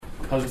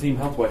How's the team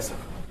health-wise?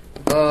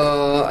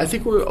 I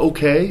think we're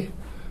okay.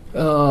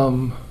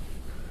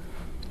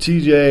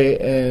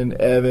 TJ and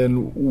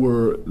Evan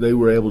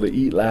were able to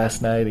eat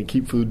last night and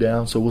keep food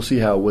down, so we'll see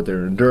what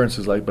their endurance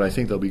is like, but I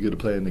think they'll be good to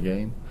play in the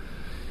game.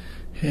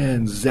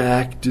 And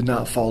Zach did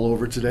not fall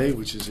over today,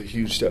 which is a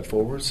huge step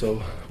forward,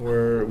 so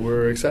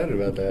we're excited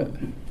about that.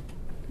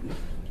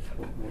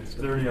 Is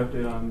there any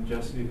update on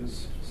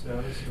Jesse's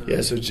status?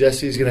 Yeah, so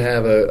Jesse's going to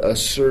have a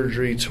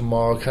surgery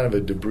tomorrow, kind of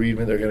a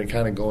debridement. They're going to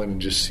kind of go in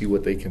and just see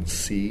what they can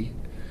see.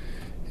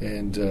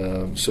 And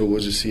so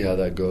we'll just see how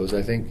that goes.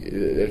 I think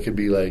it could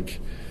be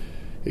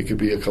it could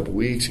be a couple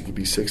weeks, it could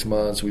be 6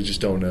 months, we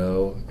just don't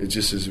know. It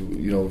just is,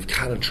 we've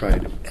kind of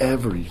tried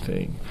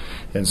everything.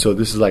 And so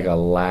this is like a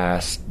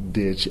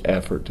last-ditch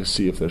effort to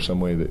see if there's some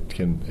way that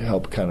can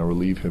help kind of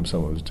relieve him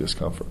some of his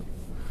discomfort.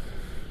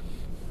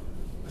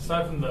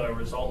 Aside from the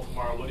result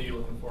tomorrow, what are you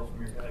looking for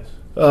from your guys?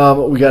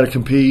 We got to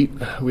compete.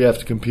 We have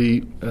to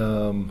compete.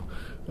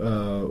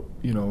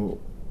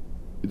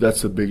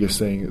 That's the biggest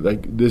thing.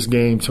 Like, this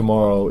game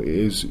tomorrow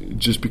is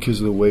just because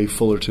of the way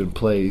Fullerton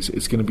plays,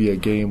 it's going to be a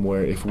game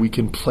where if we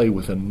can play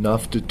with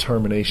enough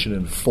determination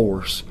and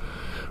force,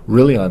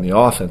 really on the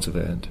offensive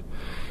end,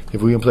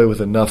 if we can play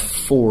with enough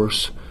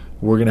force,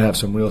 we're going to have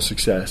some real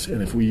success.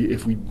 And if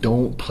we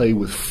don't play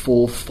with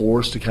full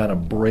force to kind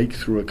of break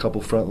through a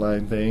couple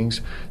frontline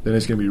things, then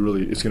it's going to be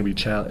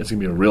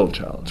a real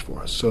challenge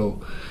for us.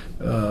 So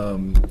so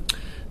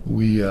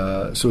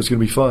it's going to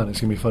be fun. It's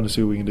going to be fun to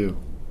see what we can do.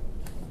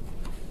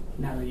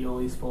 Now that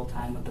Yoli's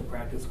full-time with the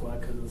practice squad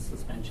because of the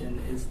suspension,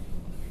 is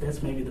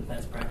this maybe the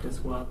best practice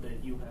squad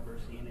that you've ever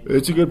seen?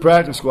 It's a good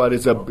practice squad.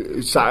 It's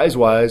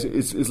size-wise,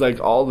 it's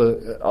like all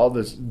the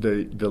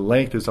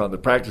length is on the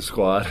practice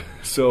squad.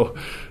 So,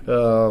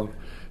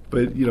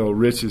 but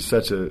Rich is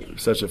such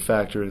a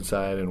factor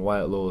inside, and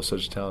Wyatt Lowell is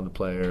such a talented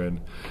player,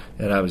 and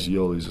obviously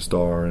Yoli's a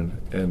star,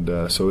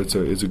 and so it's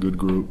a good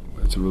group.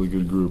 It's a really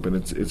good group, and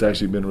it's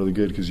actually been really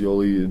good because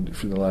Yoli,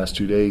 for the last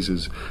 2 days,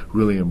 has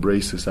really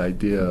embraced this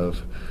idea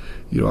of,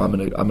 I'm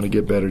gonna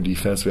get better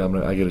defensively.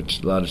 I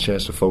get a lot of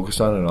chance to focus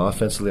on it, and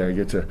offensively, I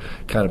get to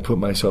kind of put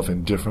myself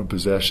in different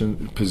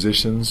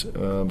positions.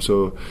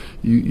 So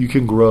you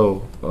can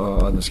grow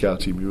on the scout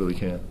team. You really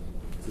can.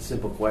 It's a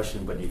simple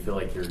question, but do you feel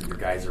like your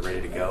guys are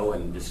ready to go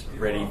and just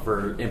ready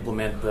for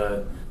implement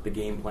the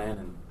game plan?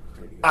 And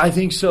I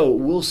think so.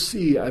 We'll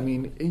see. I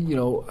mean,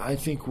 I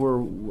think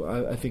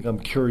I'm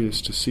curious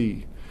to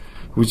see.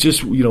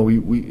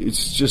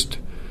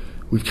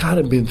 We've kind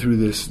of been through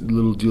this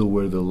little deal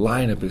where the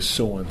lineup is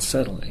so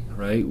unsettling,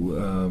 right?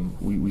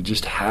 We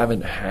just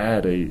haven't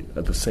had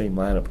the same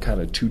lineup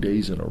kind of 2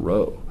 days in a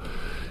row,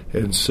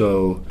 and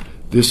so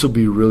this will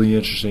be really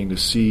interesting to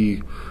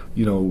see,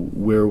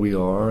 where we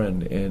are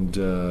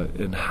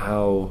and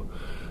how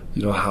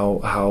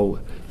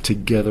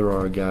together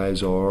our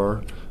guys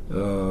are.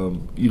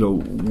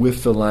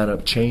 With the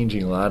lineup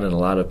changing a lot and a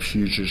lot of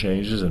future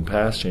changes and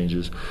past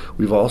changes,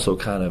 we've also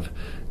kind of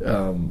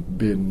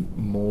been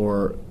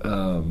more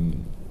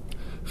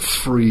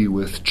free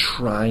with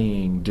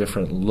trying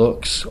different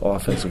looks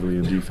offensively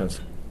and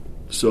defensively.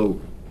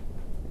 So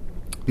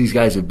these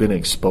guys have been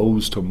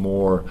exposed to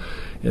more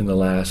in the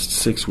last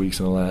 6 weeks,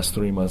 in the last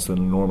 3 months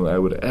than normally I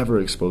would ever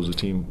expose a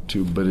team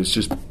to, but it's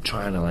just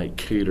trying to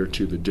cater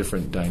to the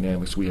different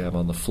dynamics we have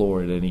on the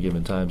floor at any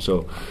given time.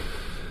 So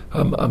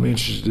I'm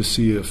interested to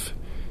see if,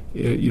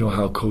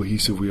 how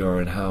cohesive we are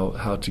and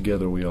how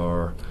together we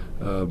are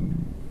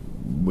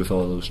with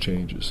all those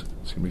changes.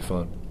 It's going to be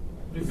fun.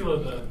 What do you feel are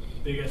the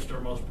biggest or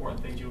most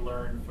important things you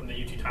learned from the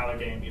UT Tyler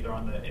game, either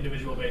on the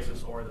individual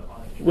basis or on the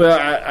team? Well,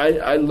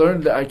 I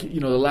learned that, the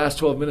last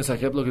 12 minutes I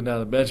kept looking down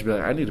the bench and be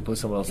like, I need to put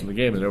someone else in the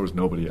game, and there was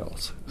nobody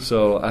else.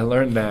 So I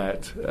learned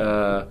that.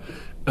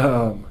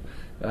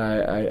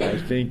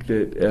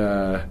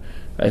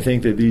 I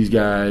think that these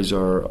guys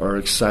are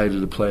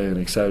excited to play and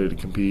excited to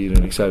compete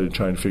and excited to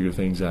try and figure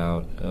things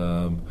out.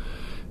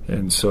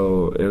 And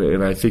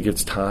I think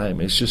it's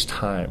time. It's just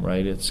time,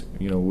 right? It's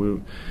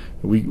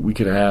we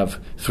could have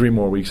 3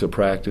 more weeks of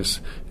practice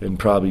and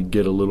probably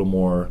get a little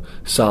more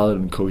solid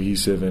and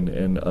cohesive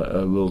and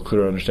a little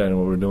clearer understanding of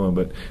what we're doing.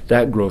 But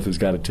that growth has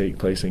got to take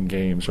place in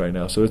games right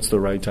now. So it's the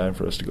right time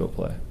for us to go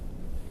play.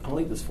 I don't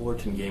think this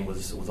Fullerton game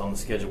was on the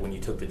schedule when you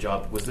took the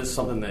job. Was this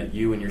something that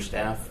you and your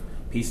staff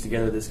pieced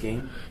together this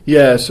game?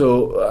 Yeah,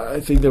 so I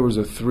think there was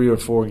 2 or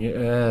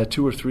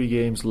 3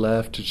 games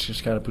left to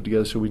just kind of put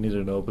together, so we needed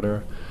an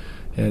opener.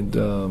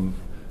 And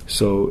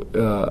so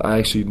I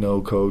actually know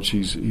Coach.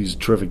 He's a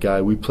terrific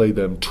guy. We played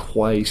them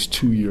twice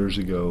 2 years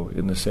ago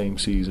in the same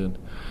season.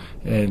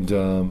 And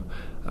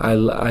I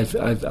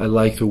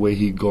like the way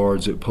he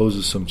guards. It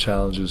poses some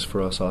challenges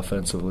for us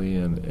offensively,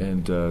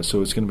 and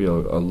so it's going to be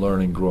a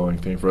learning, growing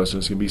thing for us. And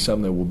it's going to be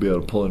something that we'll be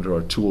able to pull into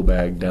our tool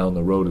bag down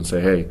the road and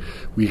say, hey,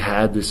 we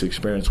had this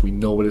experience. We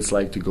know what it's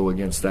like to go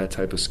against that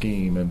type of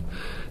scheme,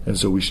 and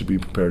so we should be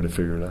prepared to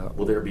figure it out.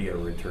 Will there be a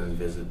return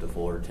visit to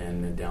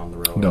Fullerton and down the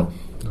road? No.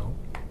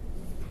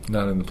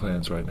 Not in the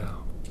plans right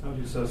now. How do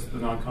you assess the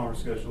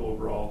non-conference schedule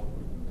overall,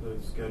 the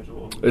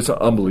schedule? It's an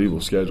unbelievable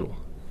schedule.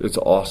 It's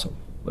awesome.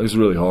 It's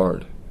really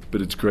hard,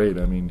 but it's great.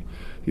 I mean,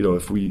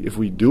 if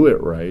we do it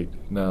right,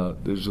 now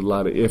there's a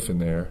lot of if in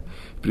there,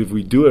 but if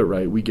we do it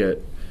right, we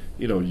get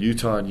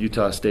Utah and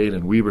Utah State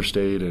and Weber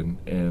State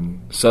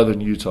and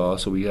Southern Utah,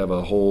 so we have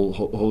a whole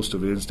host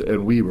of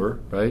and Weber,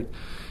 right?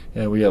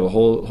 And we have a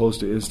whole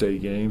host of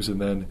in-state games, and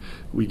then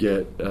we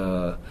get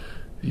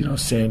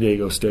San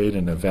Diego State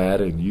and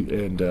Nevada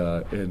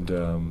and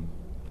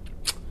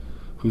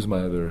who's my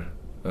other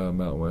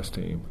Mountain West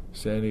team?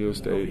 San Diego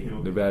State,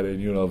 Nevada, and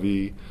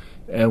UNLV.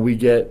 And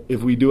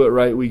if we do it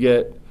right, we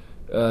get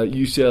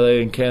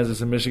UCLA and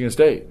Kansas and Michigan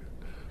State.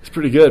 It's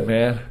pretty good,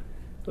 man.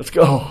 Let's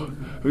go.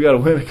 We got to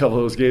win a couple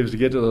of those games to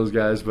get to those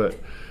guys, but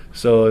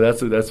so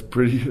it's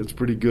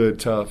pretty good,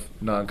 tough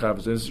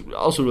non-conference. And it's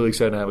also really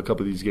exciting to have a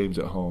couple of these games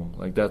at home.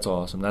 Like, that's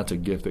awesome. That's a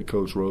gift that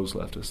Coach Rose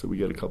left us, that we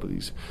get a couple of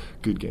these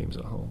good games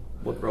at home.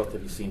 What growth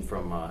have you seen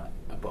from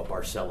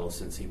Barcelo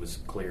since he was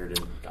cleared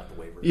and got the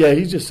waiver? Yeah,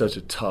 he's just such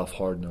a tough,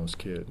 hard-nosed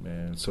kid,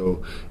 man.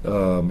 So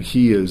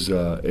he is,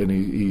 and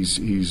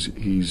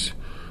he's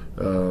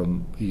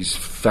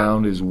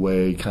found his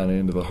way kind of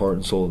into the heart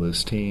and soul of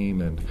this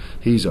team, and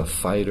he's a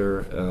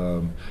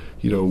fighter.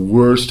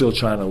 We're still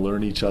trying to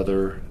learn each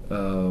other,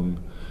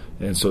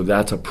 and so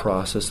that's a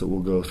process that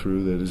we'll go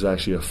through that is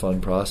actually a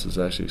fun process,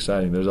 actually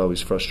exciting. There's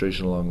always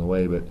frustration along the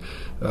way, but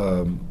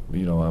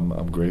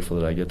I'm grateful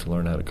that I get to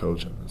learn how to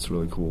coach him. It's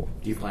really cool.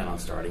 Do you plan on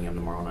starting him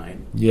tomorrow night?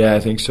 Yeah, I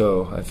think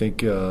so. I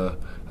think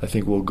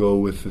we'll go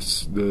with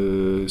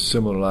the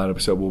similar lineup,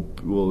 except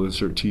we'll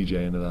insert TJ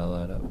into that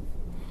lineup.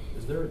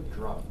 Is there a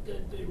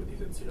drop-dead date with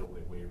these NCAA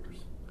waivers?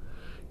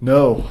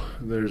 No,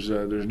 there's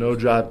no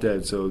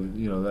drop-dead. So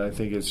I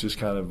think it's just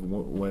kind of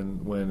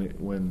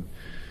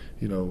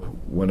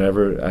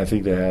whenever I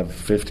think they have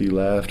 50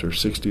 left or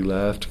 60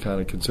 left,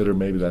 kind of consider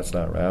maybe that's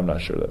not right. I'm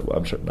not sure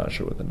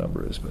what the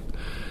number is,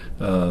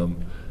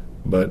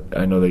 but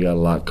I know they got a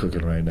lot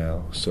cooking right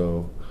now.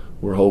 So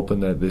we're hoping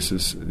that this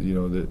is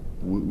that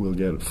we'll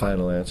get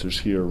final answers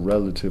here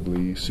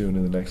relatively soon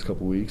in the next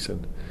couple weeks,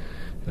 and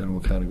we'll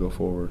kind of go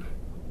forward.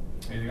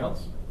 Anything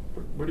else?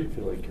 Where do you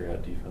feel like you're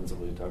at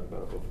defensively? You talked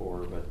about it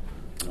before, but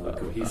the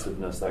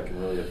cohesiveness that can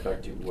really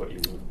affect you, what you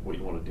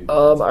want to do.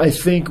 I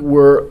think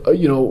we're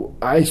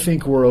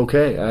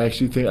okay. I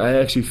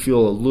actually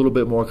feel a little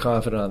bit more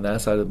confident on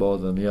that side of the ball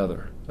than the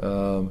other.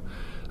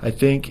 I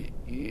think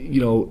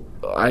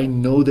I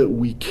know that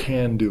we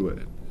can do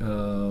it,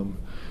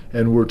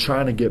 and we're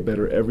trying to get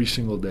better every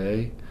single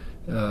day.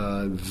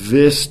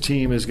 This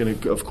team is going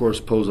to, of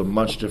course, pose a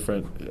much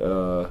different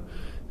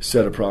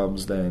set of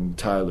problems than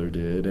Tyler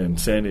did, and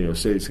San Diego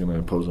State's going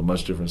to pose a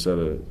much different set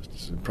of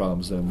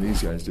problems than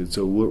these guys did.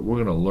 So we're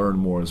going to learn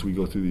more as we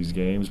go through these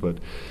games. But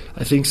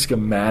I think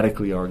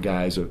schematically our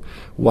guys are,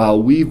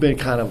 while we've been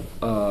kind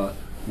of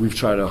we've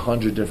tried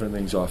 100 different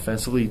things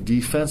offensively,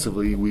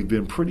 defensively we've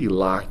been pretty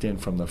locked in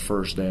from the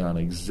first day on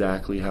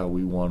exactly how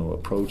we want to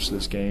approach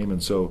this game.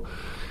 And so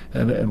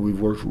and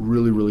we've worked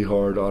really, really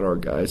hard on our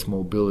guys'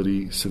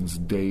 mobility since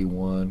day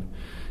one.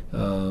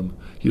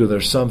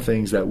 There's some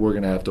things that we're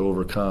going to have to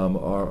overcome.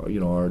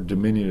 Our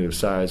diminutive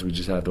size, we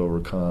just have to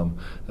overcome.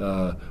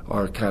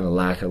 Our kind of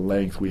lack of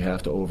length, we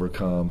have to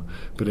overcome.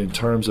 But in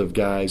terms of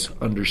guys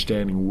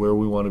understanding where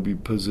we want to be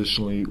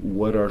positionally,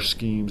 what our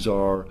schemes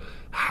are,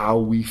 how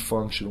we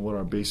function, what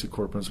our basic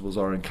core principles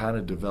are, and kind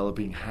of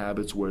developing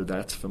habits where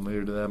that's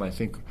familiar to them, I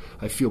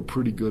feel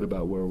pretty good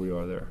about where we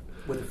are there.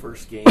 With the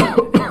first game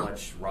and how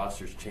much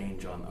rosters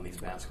change on these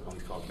college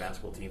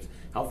basketball teams,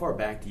 how far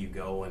back do you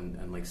go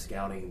and like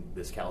scouting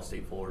this Cal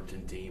State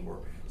Fullerton team or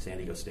San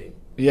Diego State?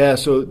 Yeah,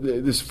 so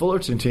this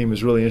Fullerton team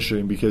is really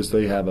interesting because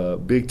they have a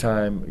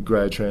big-time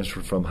grad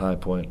transfer from High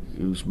Point,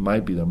 who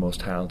might be their most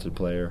talented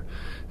player,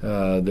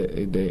 who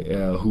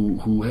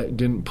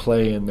didn't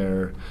play in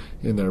their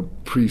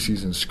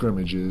preseason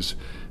scrimmages.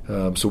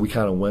 So we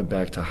kind of went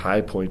back to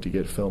High Point to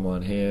get film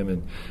on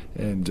him,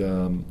 and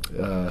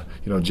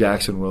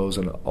Jackson Rose,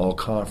 an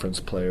all-conference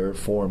player,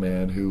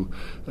 four-man, who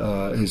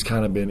has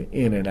kind of been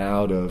in and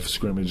out of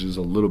scrimmages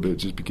a little bit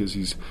just because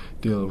he's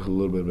dealing with a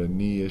little bit of a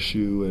knee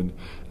issue, and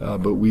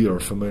but we are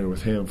familiar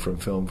with him from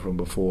film from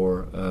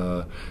before.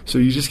 So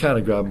you just kind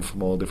of grab them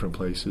from all different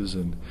places,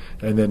 and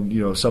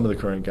then some of the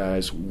current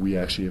guys we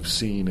actually have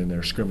seen in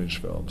their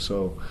scrimmage film.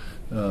 So.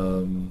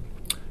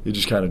 You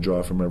just kind of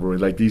draw from everywhere.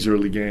 Like these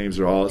early games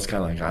are all, it's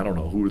kind of like, I don't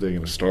know, who are they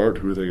going to start?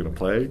 Who are they going to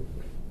play?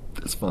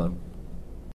 It's fun.